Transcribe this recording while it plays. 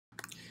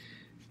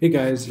Hey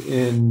guys,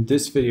 in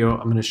this video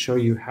I'm going to show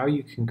you how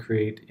you can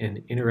create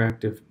an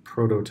interactive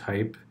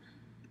prototype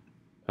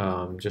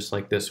just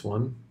like this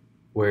one,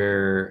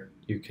 where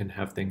you can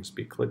have things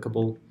be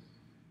clickable,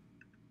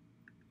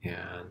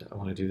 and I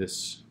want to do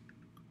this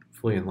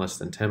fully in less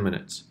than 10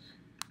 minutes.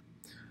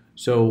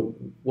 So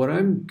what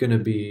I'm going to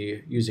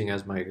be using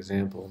as my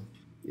example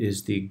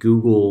is the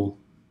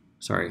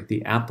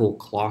Apple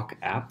Clock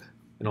app.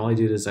 And all I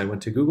did is I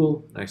went to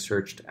Google and I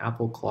searched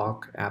Apple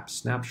Clock app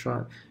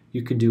snapshot.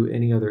 You can do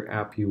any other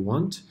app you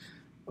want.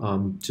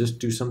 Just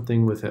do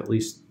something with at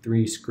least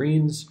 3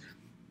 screens.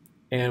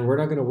 And we're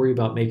not going to worry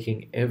about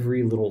making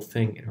every little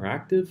thing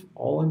interactive.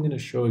 All I'm going to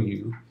show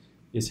you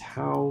is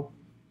how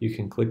you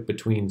can click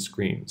between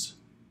screens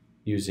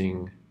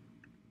using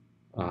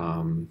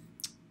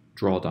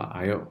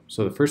draw.io.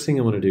 So the first thing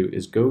I want to do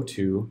is go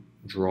to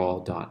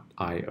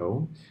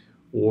draw.io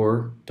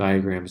or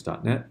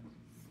diagrams.net.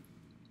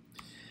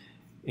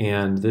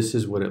 And this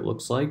is what it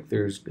looks like.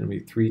 There's going to be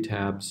 3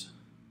 tabs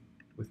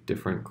with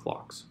different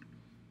clocks.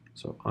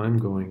 So I'm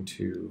going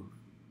to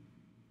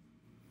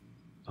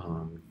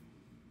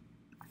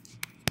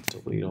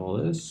delete all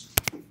this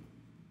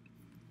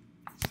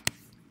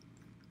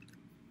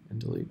and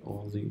delete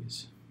all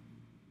these.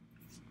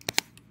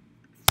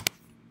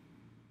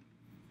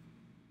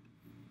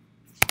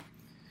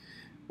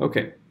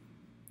 Okay,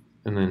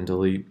 and then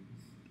delete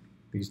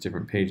these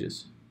different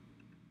pages.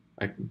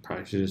 I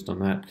probably should have just done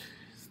that.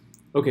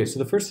 Okay, so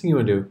the first thing you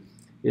want to do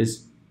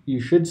is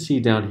you should see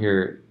down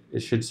here,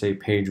 it should say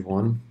page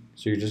 1.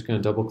 So you're just going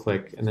to double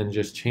click and then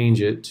just change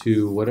it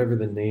to whatever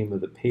the name of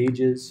the page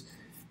is.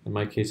 In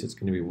my case, it's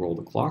going to be roll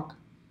the clock.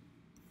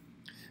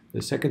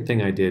 The second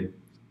thing I did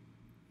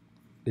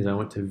is I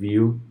went to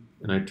view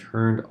and I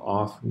turned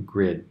off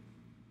grid.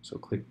 So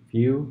click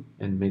view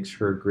and make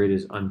sure grid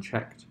is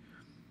unchecked.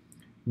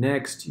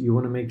 Next, you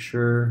want to make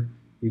sure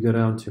you go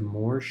down to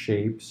more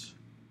shapes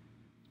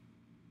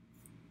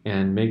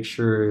and make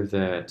sure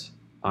that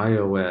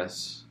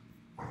iOS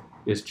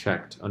is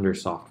checked under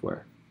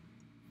software,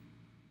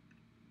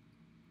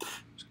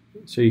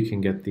 so you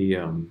can get the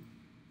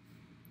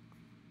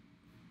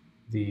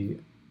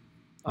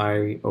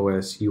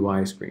iOS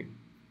UI screen.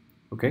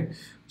 Okay,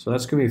 so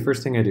that's going to be the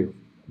first thing I do.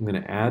 I'm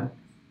going to add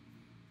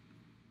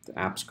the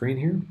app screen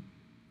here.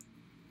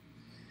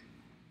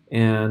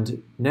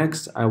 And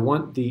next, I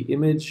want the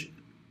image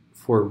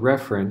for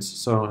reference,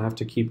 so I don't have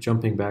to keep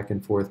jumping back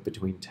and forth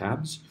between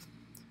tabs.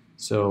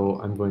 So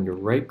I'm going to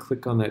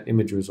right-click on that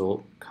image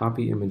result,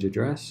 copy image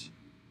address,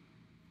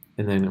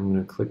 and then I'm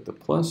going to click the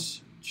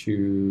plus,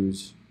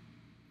 choose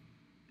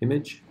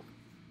image,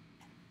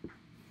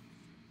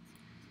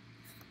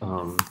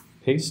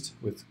 paste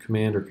with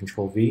Command or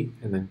Control V,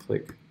 and then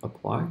click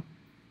apply,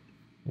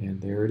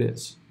 and there it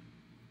is.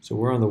 So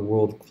we're on the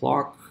world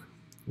clock,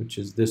 which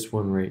is this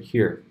one right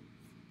here.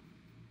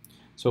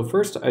 So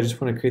first, I just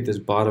want to create this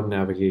bottom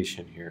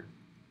navigation here.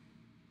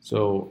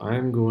 So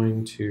I'm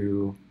going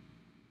to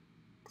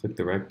click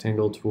the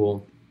rectangle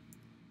tool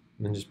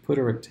and then just put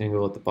a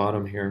rectangle at the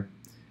bottom here.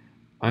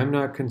 I'm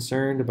not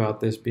concerned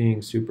about this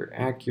being super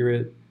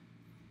accurate.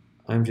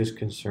 I'm just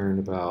concerned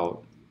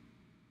about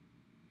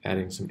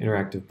adding some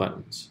interactive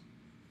buttons.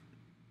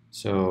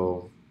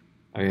 So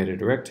I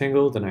added a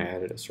rectangle, then I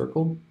added a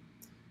circle,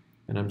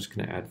 and I'm just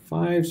going to add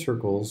 5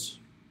 circles.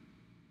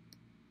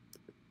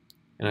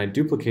 And I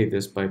duplicate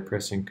this by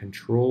pressing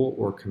Control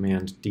or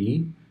Command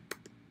D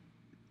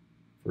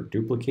for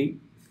duplicate.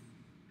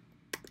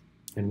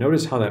 And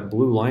notice how that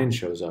blue line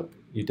shows up.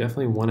 You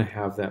definitely want to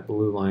have that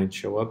blue line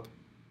show up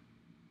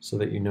so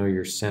that you know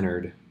you're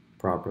centered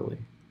properly.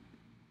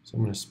 So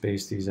I'm going to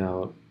space these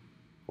out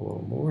a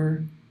little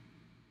more.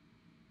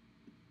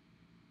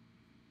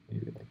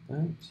 Maybe like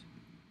that.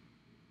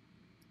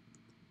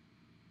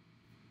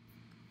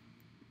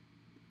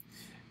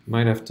 You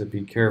might have to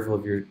be careful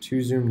if you're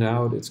too zoomed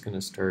out, it's going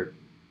to start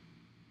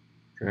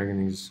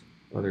dragging these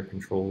other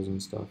controls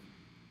and stuff.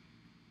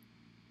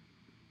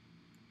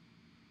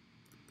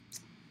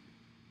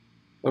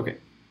 Okay,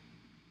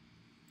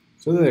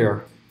 so there they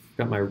are.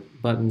 Got my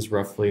buttons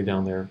roughly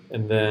down there,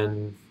 and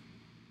then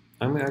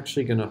I'm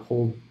actually going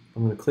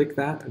to click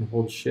that and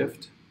hold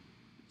Shift,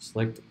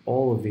 select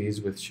all of these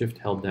with Shift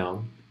held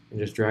down, and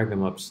just drag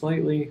them up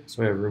slightly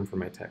so I have room for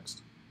my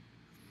text.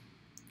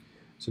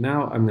 So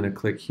now I'm going to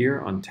click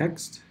here on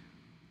text,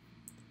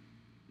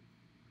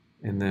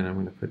 and then I'm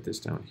going to put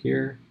this down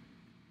here.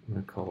 I'm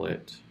going to call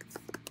it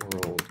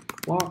world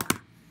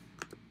clock,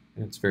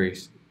 and it's very,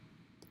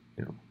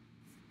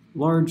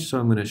 large, so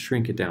I'm going to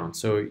shrink it down.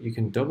 So you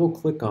can double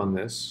click on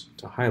this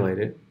to highlight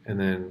it, and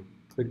then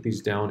click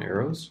these down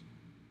arrows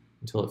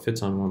until it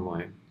fits on one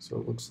line. So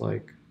it looks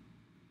like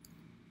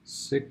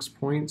 6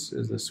 points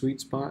is the sweet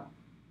spot,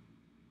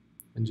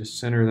 and just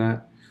center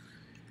that.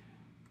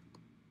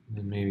 And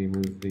then maybe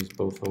move these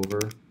both over.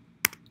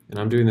 And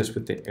I'm doing this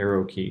with the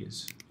arrow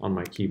keys on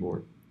my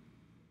keyboard.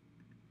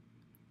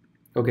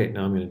 Okay,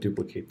 now I'm going to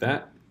duplicate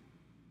that,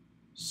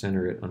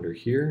 center it under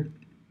here,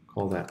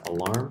 call that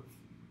alarm,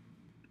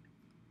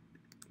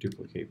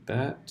 duplicate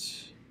that,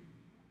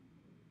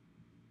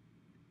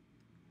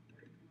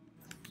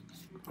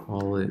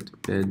 call it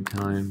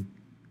bedtime.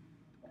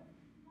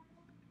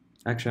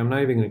 Actually, I'm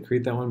not even going to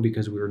create that one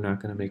because we're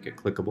not going to make it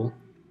clickable.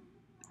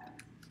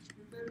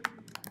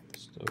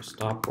 So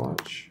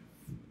stopwatch.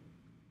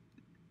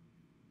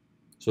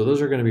 So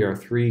those are going to be our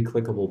 3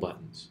 clickable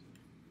buttons.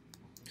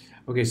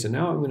 Okay, so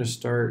now I'm going to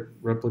start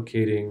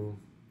replicating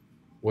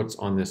what's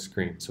on this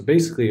screen. So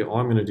basically, all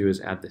I'm going to do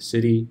is add the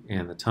city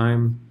and the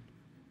time.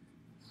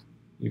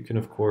 You can,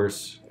 of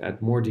course,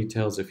 add more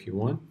details if you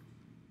want.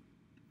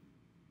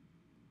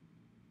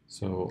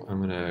 So I'm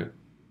going to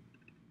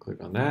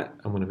click on that.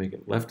 I'm going to make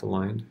it left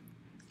aligned,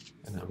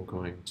 and I'm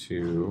going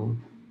to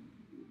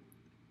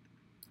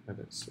have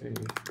it say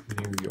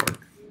New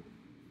York.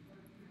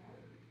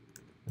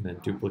 And then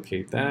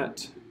duplicate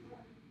that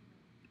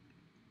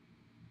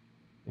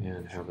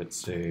and have it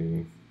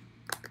say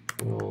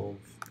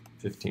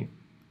 12:15.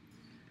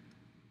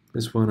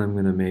 This one I'm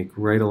going to make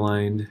right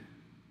aligned,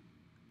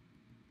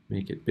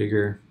 make it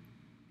bigger.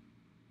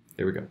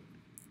 There we go.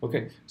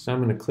 Okay, so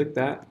I'm going to click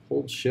that,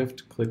 hold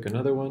Shift, click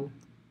another one,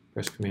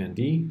 press Command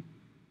D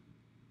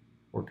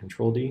or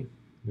Control D,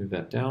 move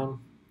that down,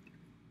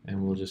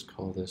 and we'll just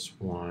call this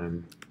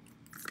one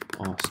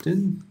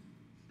Austin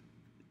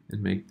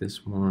and make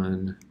this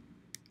one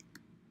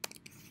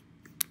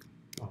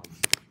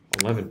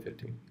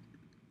 11:15.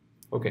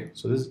 Okay,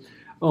 so this is,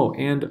 oh,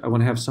 and I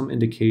want to have some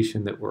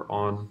indication that we're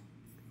on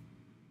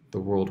the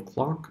world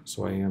clock,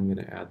 so I am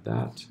going to add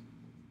that.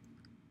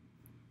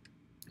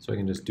 So I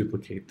can just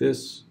duplicate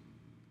this,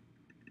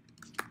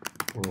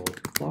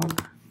 world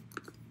clock,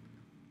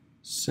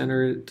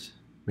 center it,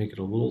 make it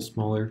a little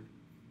smaller,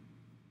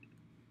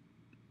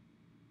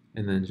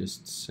 and then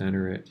just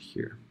center it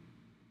here.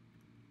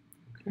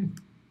 Okay.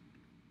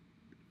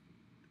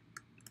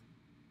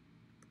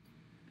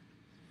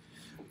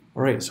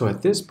 All right, so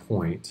at this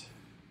point,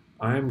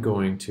 I'm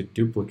going to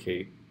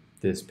duplicate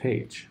this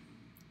page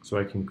so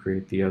I can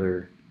create the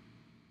other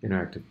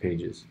interactive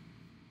pages.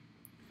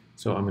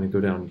 So I'm going to go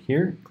down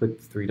here, click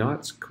the 3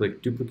 dots,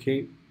 click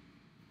duplicate,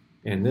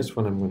 and this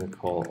one I'm going to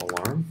call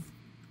alarm,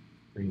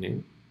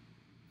 rename.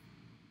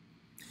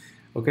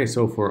 Okay,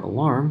 so for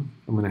alarm,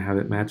 I'm going to have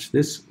it match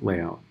this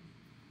layout.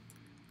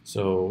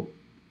 So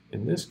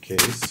in this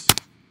case,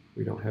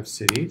 we don't have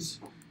cities,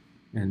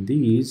 and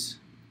these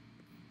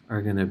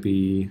are going to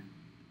be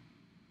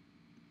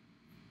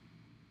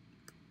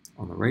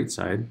on the right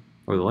side,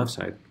 or the left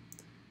side,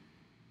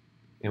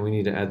 and we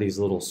need to add these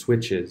little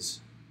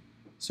switches.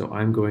 So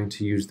I'm going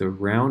to use the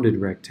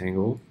rounded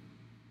rectangle,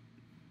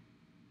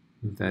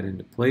 move that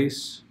into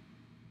place,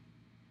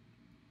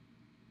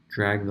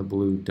 drag the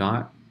blue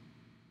dot,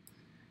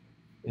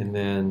 and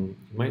then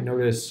you might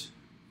notice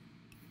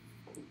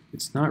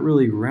it's not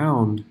really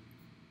round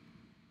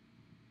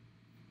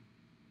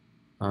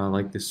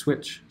like the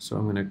switch. So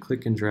I'm going to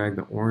click and drag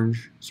the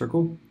orange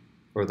circle,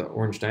 or the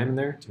orange diamond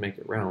there, to make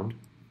it round.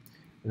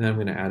 And then I'm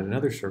going to add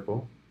another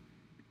circle.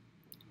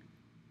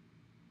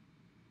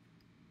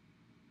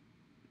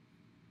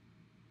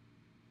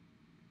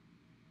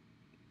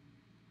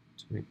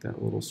 To make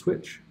that little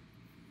switch,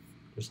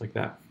 just like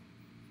that.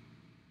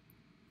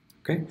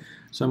 Okay,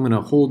 so I'm going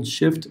to hold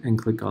Shift and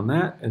click on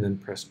that, and then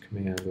press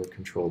Command or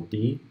Control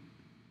D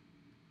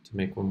to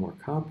make one more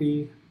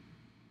copy.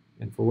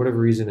 And for whatever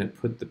reason, it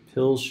put the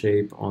pill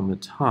shape on the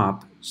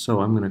top,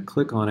 so I'm going to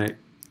click on it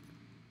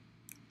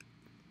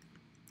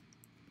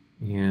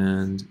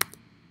and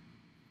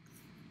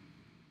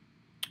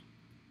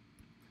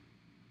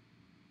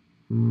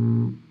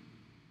to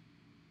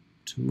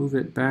move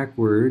it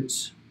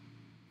backwards,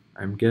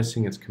 I'm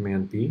guessing it's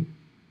Command B.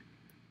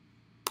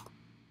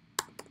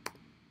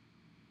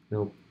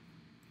 Nope.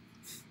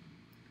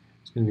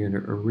 It's going to be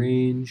under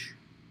Arrange.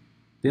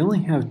 They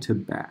only have to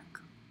back.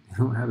 They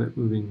don't have it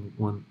moving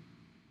one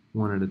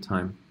at a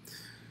time.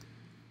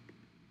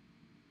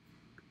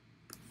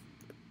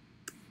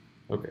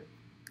 Okay.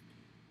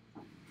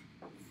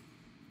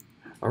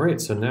 All right,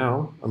 so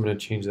now I'm going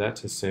to change that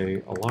to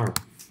say alarm.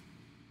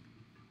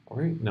 All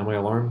right, now my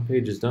alarm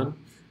page is done.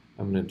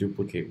 I'm going to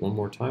duplicate one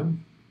more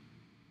time.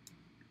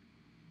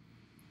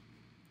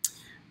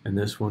 And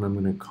this one I'm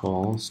going to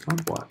call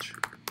Stopwatch.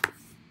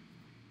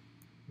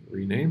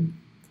 Rename.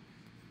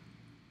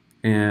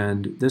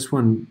 And this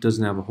one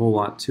doesn't have a whole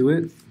lot to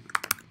it.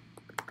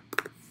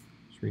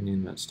 Let's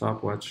rename that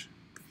Stopwatch.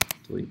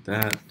 Delete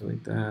that,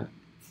 delete that,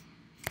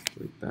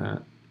 delete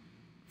that,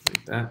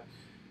 delete that.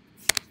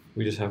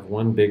 We just have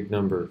one big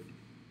number.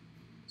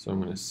 So I'm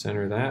going to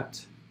center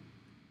that.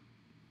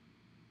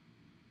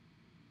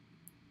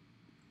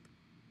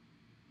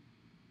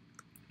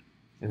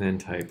 And then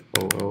type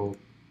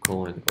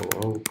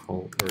 00:00:00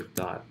 or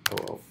dot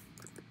 00.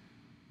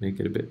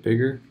 Make it a bit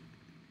bigger.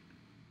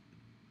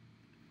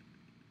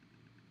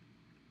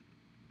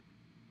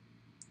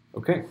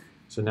 Okay,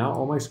 so now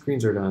all my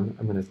screens are done.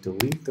 I'm going to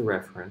delete the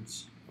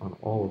reference on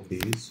all of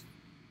these.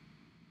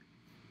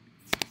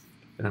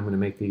 And I'm going to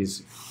make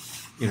these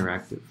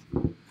interactive.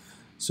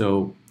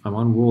 So I'm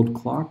on world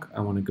clock. I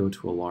want to go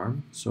to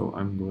alarm. So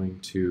I'm going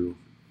to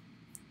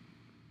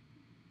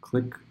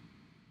click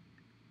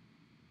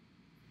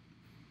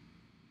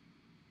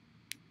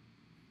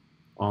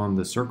on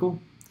the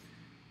circle,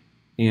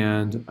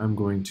 and I'm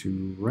going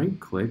to right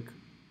click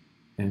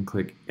and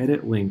click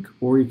Edit Link,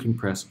 or you can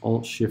press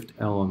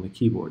Alt-Shift-L on the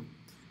keyboard.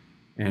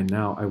 And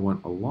now I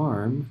want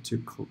Alarm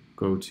to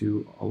go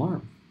to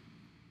Alarm.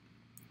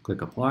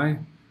 Click Apply,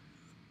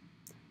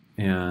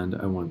 and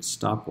I want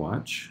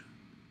Stopwatch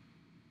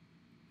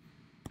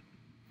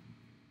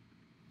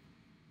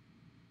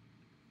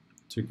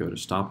to go to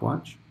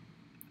Stopwatch.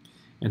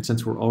 And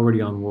since we're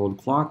already on World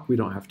Clock, we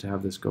don't have to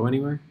have this go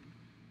anywhere.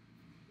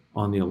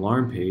 On the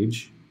Alarm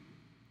page,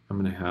 I'm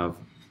going to have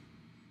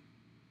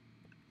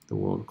the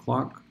World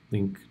Clock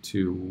link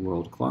to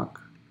World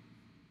Clock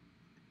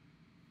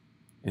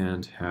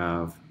and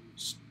have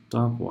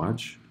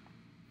Stopwatch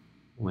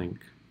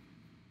link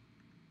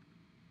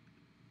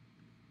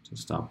to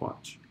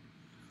Stopwatch.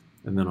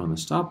 And then on the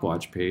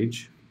Stopwatch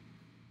page,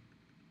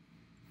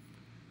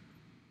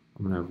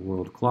 I'm going to have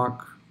World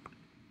Clock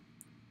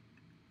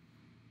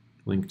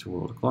link to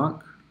World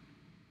Clock.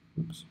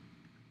 Oops.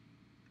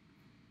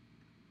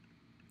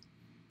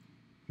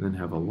 And then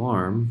have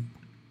Alarm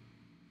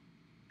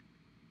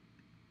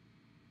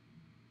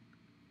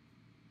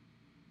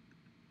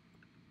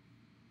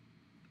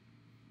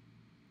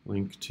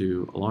link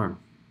to Alarm.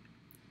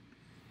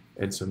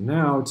 And so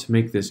now to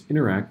make this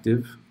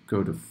interactive,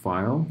 go to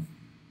File,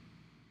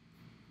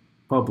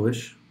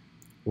 Publish,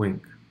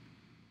 Link.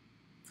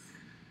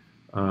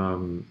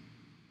 And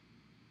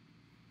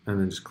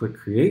then just click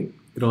Create.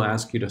 It'll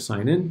ask you to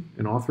sign in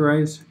and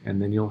authorize,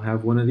 and then you'll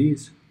have one of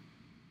these.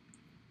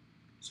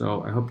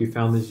 So I hope you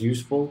found this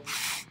useful.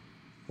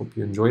 Hope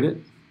you enjoyed it.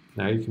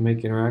 Now you can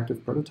make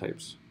interactive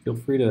prototypes. Feel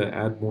free to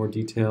add more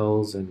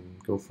details and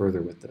go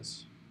further with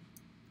this.